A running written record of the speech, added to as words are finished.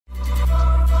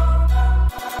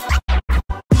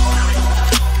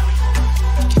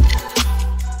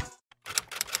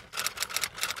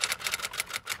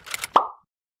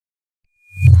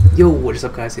Yo, what is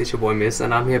up guys, it's your boy Miss,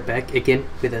 and I'm here back again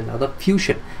with another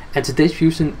fusion. And today's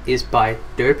fusion is by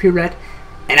Red,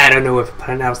 and I don't know if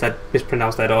I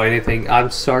mispronounced that or anything.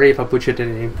 I'm sorry if I butchered the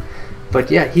name.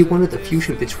 But yeah, he wanted a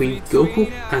fusion between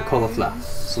Goku and CAULIFLA.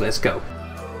 So let's go.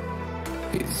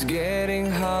 It's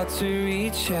getting hard to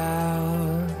reach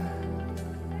out.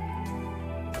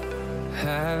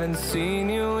 Haven't seen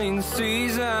you in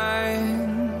seasons,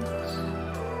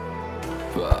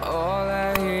 but all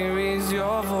I hear is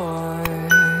your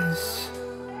voice.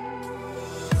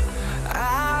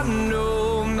 I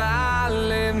know my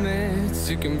limits,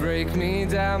 you can break me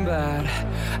down, but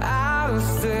I'll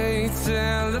stay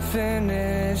till the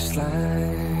finish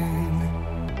line.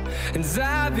 And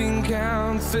I've been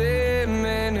counting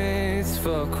minutes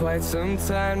for quite some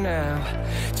time now,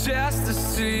 just to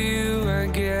see you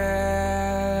again.